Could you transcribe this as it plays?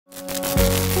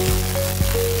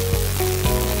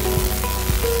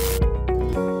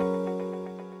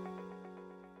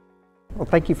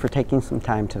thank you for taking some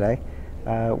time today.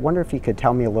 Wonder if you could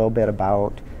tell me a little bit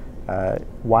about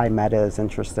why Meta is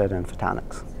interested in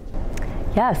photonics.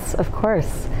 Yes, of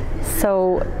course.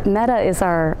 So Meta is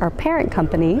our parent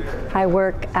company. I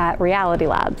work at Reality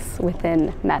Labs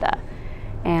within Meta.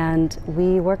 And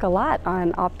we work a lot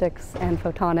on optics and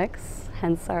photonics,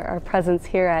 hence our presence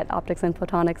here at Optics and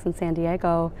Photonics in San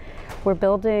Diego. We're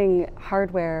building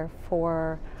hardware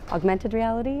for augmented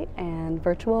reality and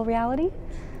virtual reality.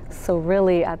 So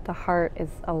really at the heart is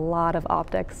a lot of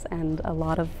optics and a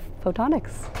lot of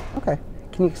photonics. Okay.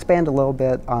 Can you expand a little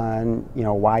bit on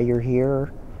why you're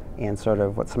here and sort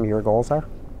of what some of your goals are?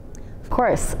 Of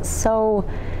course. So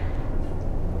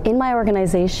in my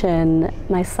organization,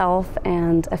 myself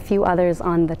and a few others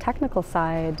on the technical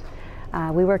side,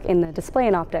 we work in the Display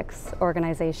and Optics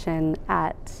organization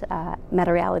at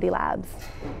Meta Reality Labs.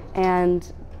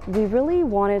 And we really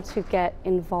wanted to get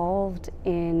involved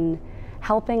in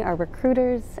helping our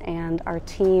recruiters and our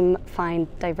team find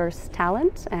diverse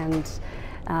talent and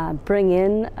bring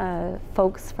in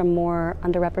folks from more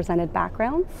underrepresented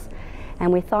backgrounds.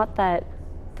 And we thought that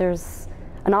there's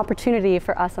an opportunity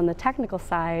for us on the technical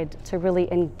side to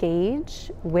really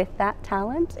engage with that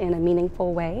talent in a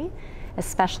meaningful way,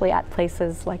 especially at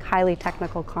places like highly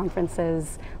technical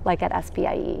conferences like at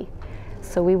SPIE.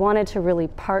 So we wanted to really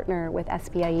partner with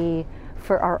SPIE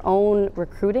for our own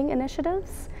recruiting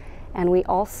initiatives, and we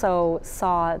also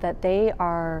saw that they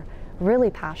are really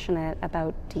passionate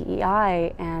about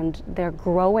DEI and they're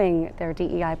growing their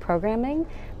DEI programming,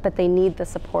 but they need the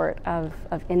support of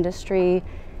industry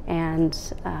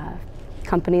and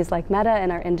companies like Meta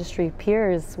and our industry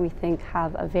peers, we think,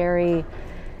 have a very,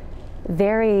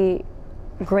 very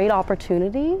great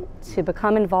opportunity to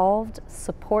become involved,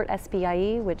 support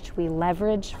SPIE, which we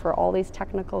leverage for all these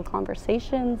technical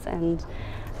conversations and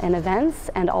events,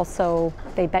 and also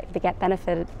they get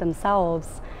benefited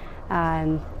themselves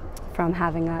from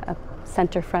having a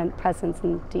center front presence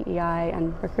in DEI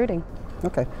and recruiting.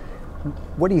 Okay.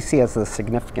 What do you see as the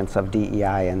significance of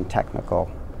DEI in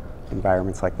technical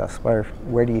environments like this?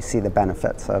 Where do you see the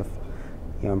benefits of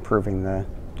improving the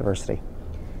diversity?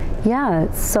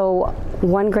 Yeah, so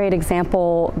one great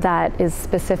example that is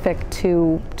specific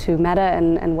to Meta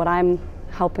and what I'm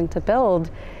helping to build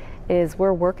is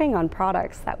we're working on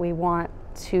products that we want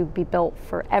to be built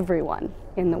for everyone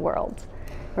in the world,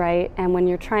 right? And when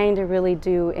you're trying to really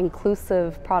do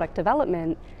inclusive product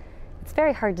development, it's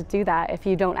very hard to do that if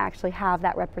you don't actually have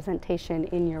that representation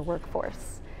in your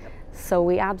workforce. So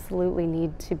we absolutely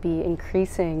need to be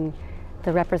increasing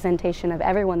the representation of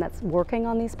everyone that's working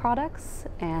on these products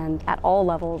and at all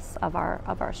levels of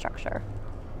our structure.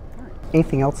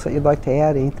 Anything else that you'd like to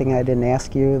add? Anything I didn't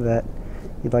ask you that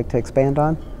you'd like to expand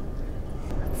on?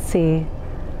 Let's see.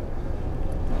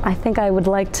 I think I would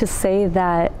like to say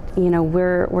that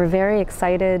we're very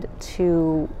excited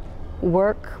to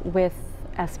work with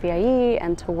SPIE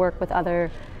and to work with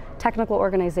other technical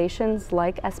organizations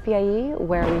like SPIE,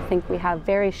 where we think we have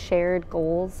very shared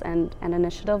goals and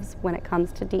initiatives when it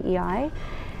comes to DEI.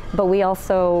 But we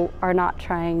also are not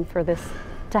trying for this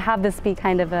to have this be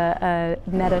kind of a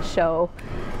meta show,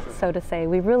 so to say.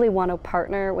 We really want to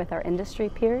partner with our industry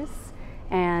peers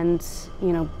and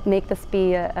make this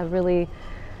be a really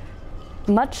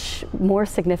much more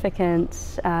significant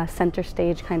center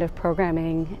stage kind of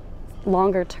programming.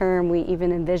 Longer term, we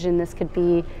even envision this could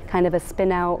be kind of a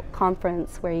spin-out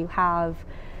conference where you have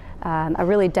a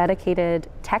really dedicated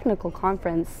technical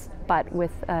conference, but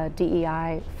with a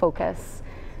DEI focus.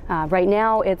 Right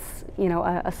now, it's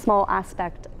a small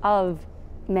aspect of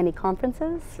many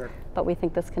conferences, sure, but we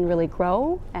think this can really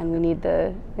grow, and we need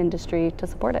the industry to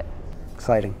support it.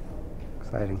 Exciting,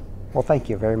 exciting. Well, thank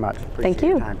you very much. Thank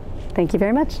you. Thank you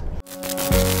very much.